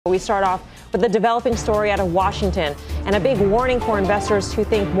We start off with a developing story out of Washington and a big warning for investors who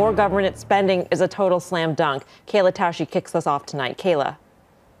think more government spending is a total slam dunk. Kayla Tausche kicks us off tonight. Kayla.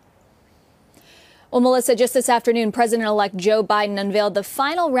 Well, Melissa, just this afternoon, President-elect Joe Biden unveiled the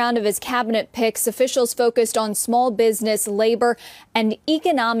final round of his cabinet picks. Officials focused on small business, labor, and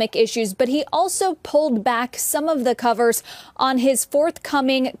economic issues. But he also pulled back some of the covers on his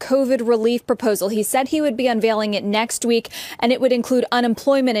forthcoming COVID relief proposal. He said he would be unveiling it next week, and it would include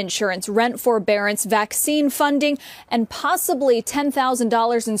unemployment insurance, rent forbearance, vaccine funding, and possibly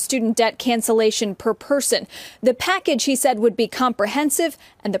 $10,000 in student debt cancellation per person. The package, he said, would be comprehensive,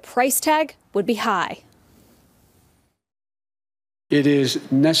 and the price tag would be high. It is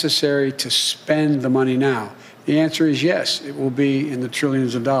necessary to spend the money now. The answer is yes. It will be in the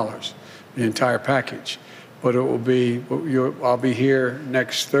trillions of dollars, the entire package. But it will be, I'll be here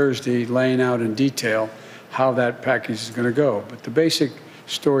next Thursday laying out in detail how that package is going to go. But the basic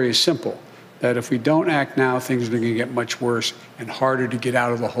story is simple, that if we don't act now, things are going to get much worse and harder to get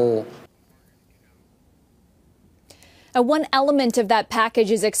out of the hole. One element of that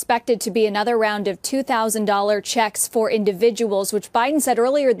package is expected to be another round of $2,000 checks for individuals, which Biden said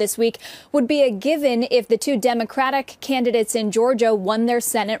earlier this week would be a given if the two Democratic candidates in Georgia won their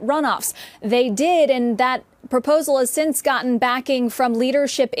Senate runoffs. They did, and that proposal has since gotten backing from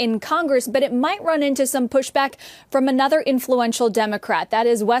leadership in Congress, but it might run into some pushback from another influential Democrat. That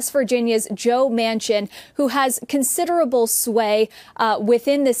is West Virginia's Joe Manchin, who has considerable sway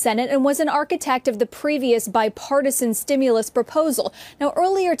within the Senate and was an architect of the previous bipartisan stimulus proposal. Now,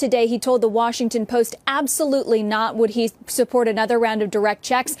 earlier today, he told the Washington Post absolutely not would he support another round of direct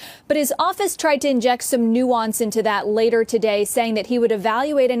checks, but his office tried to inject some nuance into that later today, saying that he would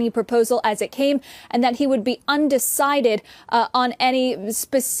evaluate any proposal as it came and that he would be undecided on any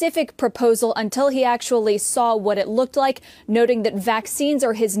specific proposal until he actually saw what it looked like, noting that vaccines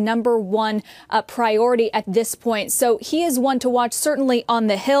are his number one priority at this point. So he is one to watch, certainly on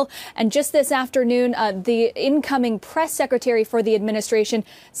the Hill. And just this afternoon, the incoming press secretary for the administration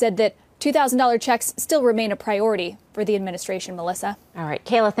said that $2,000 checks still remain a priority for the administration. Melissa. All right,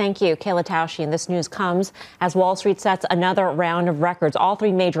 Kayla, thank you. Kayla Tausche. And this news comes as Wall Street sets another round of records. All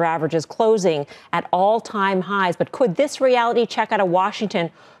three major averages closing at all-time highs. But could this reality check out of Washington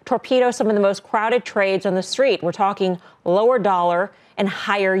torpedo some of the most crowded trades on the street? We're talking lower dollar and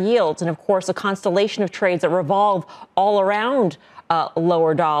higher yields. And, of course, a constellation of trades that revolve all around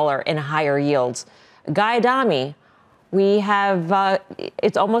lower dollar and higher yields. Guy Adami, we have,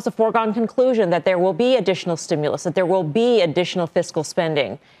 it's almost a foregone conclusion that there will be additional stimulus, that there will be additional fiscal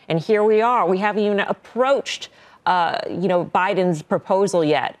spending. And here we are. We haven't even approached, Biden's proposal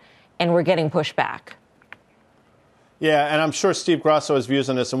yet, and we're getting pushback. Yeah, and I'm sure Steve Grasso has views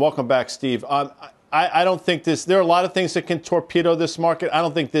on this. And welcome back, Steve. I don't think this, there are a lot of things that can torpedo this market. I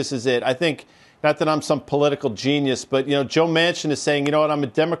don't think this is it. I think, not that I'm some political genius, but, Joe Manchin is saying, you know what, I'm a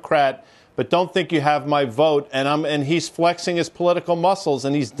Democrat, but don't think you have my vote. And he's flexing his political muscles,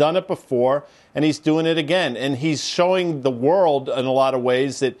 and he's done it before, and he's doing it again. And he's showing the world in a lot of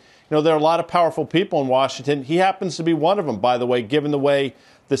ways that, there are a lot of powerful people in Washington. He happens to be one of them, by the way, given the way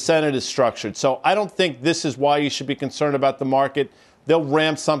the Senate is structured. So I don't think this is why you should be concerned about the market. They'll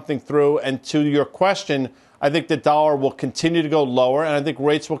ram something through. And to your question, I think the dollar will continue to go lower, and I think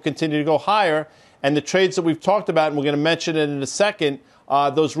rates will continue to go higher. And the trades that we've talked about, and we're going to mention it in a second,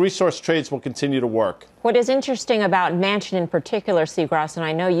 those resource trades will continue to work. What is interesting about Manchin in particular, Steve Grass, and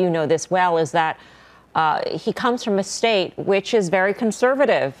I know you know this well, is that he comes from a state which is very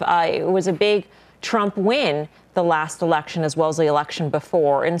conservative. It was a big Trump win the last election as well as the election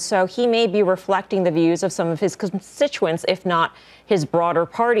before. And so he may be reflecting the views of some of his constituents, if not his broader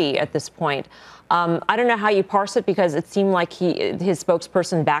party at this point. I don't know how you parse it, because it seemed like his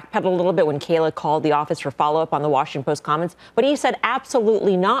spokesperson backpedaled a little bit when Kayla called the office for follow-up on the Washington Post comments. But he said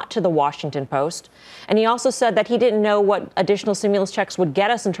absolutely not to the Washington Post. And he also said that he didn't know what additional stimulus checks would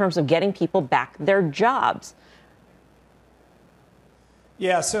get us in terms of getting people back their jobs.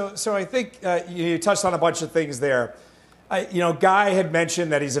 Yeah, so I think you touched on a bunch of things there. Guy had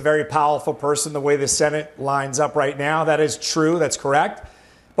mentioned that he's a very powerful person, the way the Senate lines up right now. That is true. That's correct.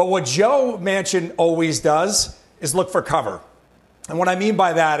 But what Joe Manchin always does is look for cover. And what I mean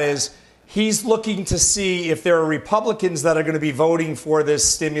by that is he's looking to see if there are Republicans that are going to be voting for this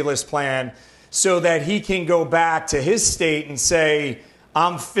stimulus plan so that he can go back to his state and say,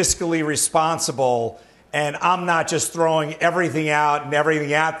 I'm fiscally responsible and I'm not just throwing everything out and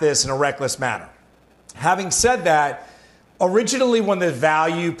everything at this in a reckless manner. Having said that, originally when the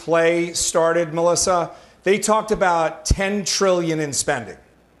value play started, Melissa, they talked about $10 trillion in spending.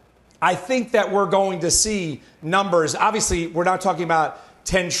 I think that we're going to see numbers. Obviously, we're not talking about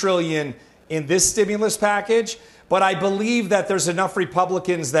 $10 trillion in this stimulus package. But I believe that there's enough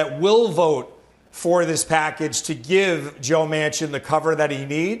Republicans that will vote for this package to give Joe Manchin the cover that he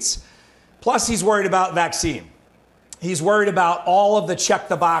needs. Plus, he's worried about vaccine. He's worried about all of the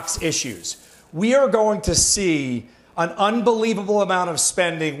check-the-box issues. We are going to see an unbelievable amount of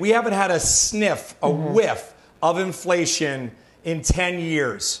spending. We haven't had a sniff, a whiff of inflation in 10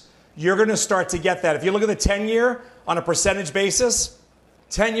 years. You're going to start to get that. If you look at the 10-year on a percentage basis,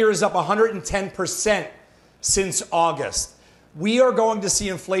 10-year is up 110% since August. We are going to see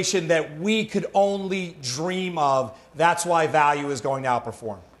inflation that we could only dream of. That's why value is going to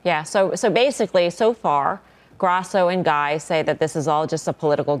outperform. Yeah, so basically, so far, Grasso and Guy say that this is all just a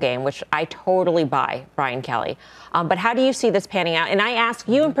political game, which I totally buy, Brian Kelly. But how do you see this panning out? And I ask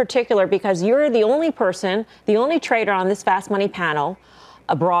you in particular because you're the only person, the only trader on this Fast Money panel,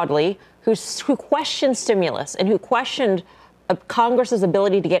 broadly, who questioned stimulus and who questioned Congress's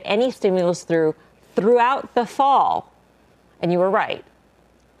ability to get any stimulus throughout the fall. And you were right.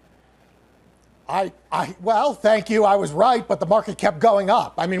 Well, thank you. I was right, but the market kept going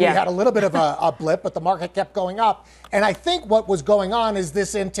up. I mean, we had a little bit of a blip, but the market kept going up. And I think what was going on is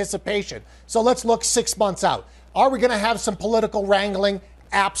this anticipation. So let's look 6 months out. Are we going to have some political wrangling?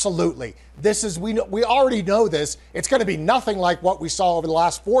 Absolutely. We already know this. It's going to be nothing like what we saw over the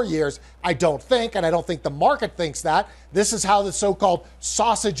last 4 years, I don't think, and I don't think the market thinks that. This is how the so-called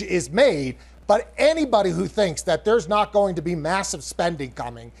sausage is made. But anybody who thinks that there's not going to be massive spending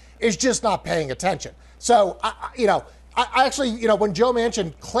coming is just not paying attention. So, I actually, when Joe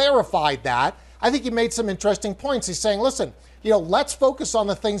Manchin clarified that, I think he made some interesting points. He's saying, listen, let's focus on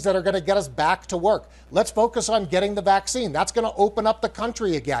the things that are going to get us back to work. Let's focus on getting the vaccine. That's going to open up the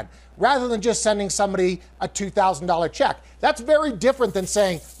country again, rather than just sending somebody a $2,000 check. That's very different than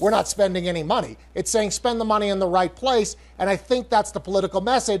saying we're not spending any money. It's saying spend the money in the right place. And I think that's the political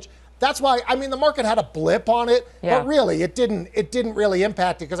message. That's why, the market had a blip on it, but really it didn't really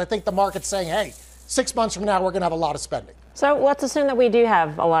impact it because I think the market's saying, hey, 6 months from now, we're going to have a lot of spending. So let's assume that we do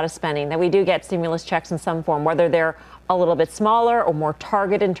have a lot of spending, that we do get stimulus checks in some form, whether they're a little bit smaller or more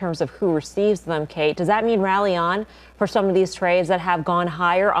targeted in terms of who receives them, Kate. Does that mean rally on for some of these trades that have gone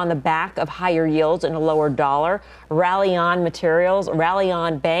higher on the back of higher yields and a lower dollar? Rally on materials, rally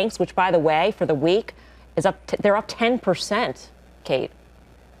on banks, which, by the way, for the week is they're up 10%, Kate.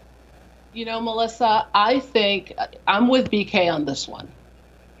 Melissa, I think I'm with BK on this one.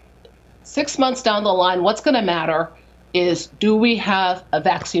 6 months down the line, what's going to matter is, do we have a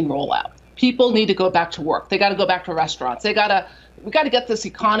vaccine rollout? People need to go back to work. They got to go back to restaurants. We got to get this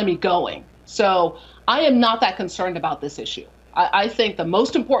economy going. So I am not that concerned about this issue. I think the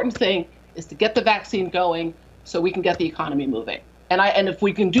most important thing is to get the vaccine going so we can get the economy moving. And if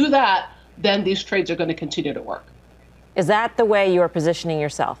we can do that, then these trades are going to continue to work. Is that the way you are positioning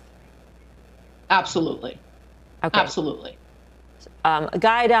yourself? Absolutely. Okay. Absolutely.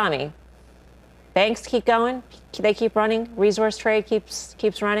 Guy Adami, banks keep going. They keep running. Resource trade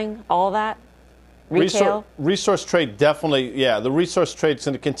keeps running. All of that. Retail. Resource trade, definitely. Yeah, the resource trade is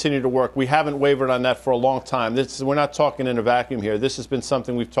going to continue to work. We haven't wavered on that for a long time. We're not talking in a vacuum here. This has been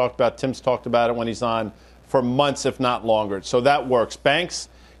something we've talked about. Tim's talked about it when he's on for months, if not longer. So that works. Banks.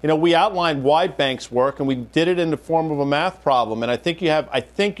 We outlined why banks work, and we did it in the form of a math problem. And I think you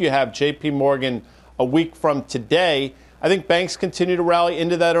have J.P. Morgan a week from today. I think banks continue to rally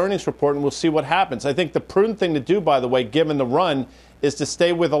into that earnings report, and we'll see what happens. I think the prudent thing to do, by the way, given the run, is to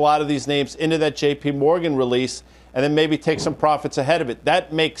stay with a lot of these names into that J.P. Morgan release and then maybe take some profits ahead of it.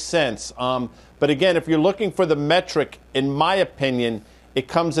 That makes sense. But again, if you're looking for the metric, in my opinion, it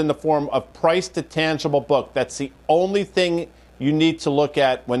comes in the form of price to tangible book. That's the only thing you need to look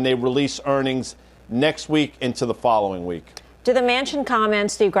at when they release earnings next week into the following week. Do the Manchin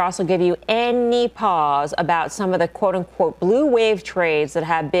comments, Steve Grosso, give you any pause about some of the quote-unquote blue wave trades that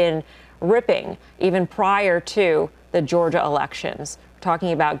have been ripping even prior to the Georgia elections? We're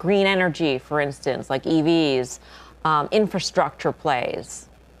talking about green energy, for instance, like EVs, infrastructure plays.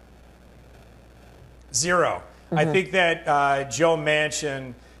 Zero. I think that Joe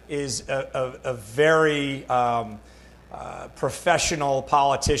Manchin is a very professional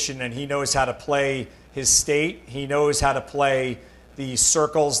politician, and he knows how to play his state. He knows how to play the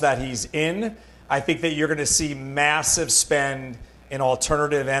circles that he's in. I think that you're going to see massive spend in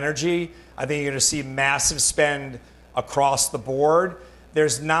alternative energy. I think you're going to see massive spend across the board.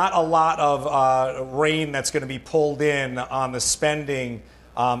 There's not a lot of rain that's going to be pulled in on the spending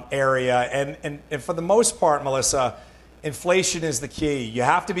area. And for the most part, Melissa, inflation is the key. You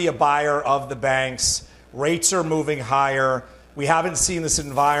have to be a buyer of the banks. Rates are moving higher. We haven't seen this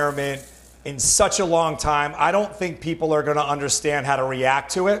environment in such a long time. I don't think people are going to understand how to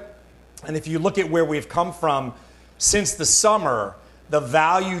react to it. And if you look at where we've come from since the summer, the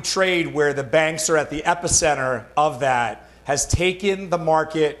value trade where the banks are at the epicenter of that has taken the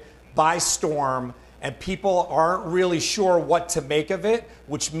market by storm, and people aren't really sure what to make of it,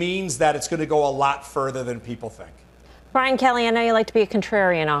 which means that it's going to go a lot further than people think. Brian Kelly, I know you like to be a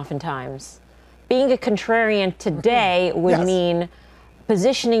contrarian oftentimes. Being a contrarian today would mean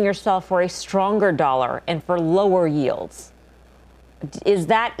positioning yourself for a stronger dollar and for lower yields. Is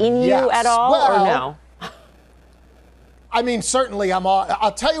that in you at all, or no? I mean, certainly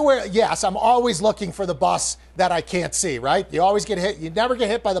I'll tell you where, yes, I'm always looking for the bus that I can't see, right? You always get hit. You never get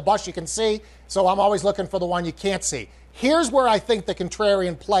hit by the bus you can see, so I'm always looking for the one you can't see. Here's where I think the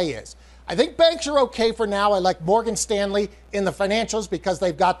contrarian play is. I think banks are okay for now. I like Morgan Stanley in the financials because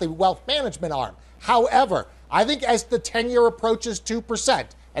they've got the wealth management arm. However, I think as the 10-year approaches 2%,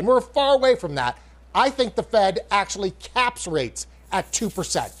 and we're far away from that, I think the Fed actually caps rates at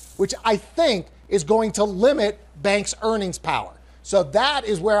 2%, which I think is going to limit banks' earnings power. So that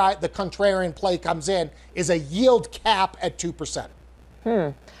is where the contrarian play comes in, is a yield cap at 2%.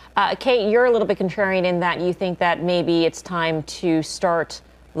 Kate, you're a little bit contrarian in that you think that maybe it's time to start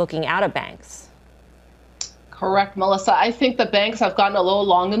looking out of banks. Correct, Melissa. I think the banks have gotten a little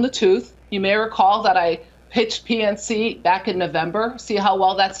long in the tooth. You may recall that I pitched PNC back in November. See how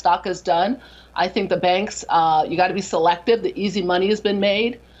well that stock has done. I think the banks, you got to be selective. The easy money has been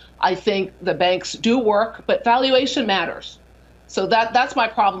made. I think the banks do work, but valuation matters. So that's my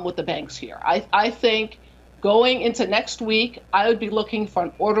problem with the banks here. I think going into next week, I would be looking for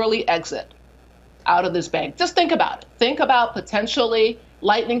an orderly exit out of this bank. Just think about it. Think about potentially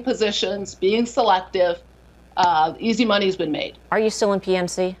lightening positions, being selective. Easy money's been made. Are you still in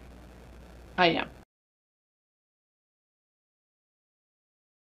PNC? I am.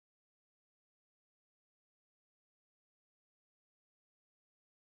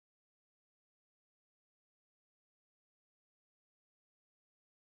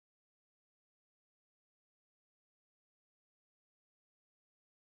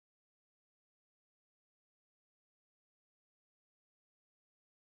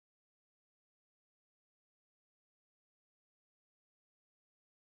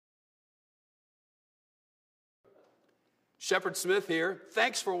 Shepard Smith here.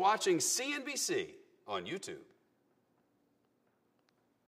 Thanks for watching CNBC on YouTube.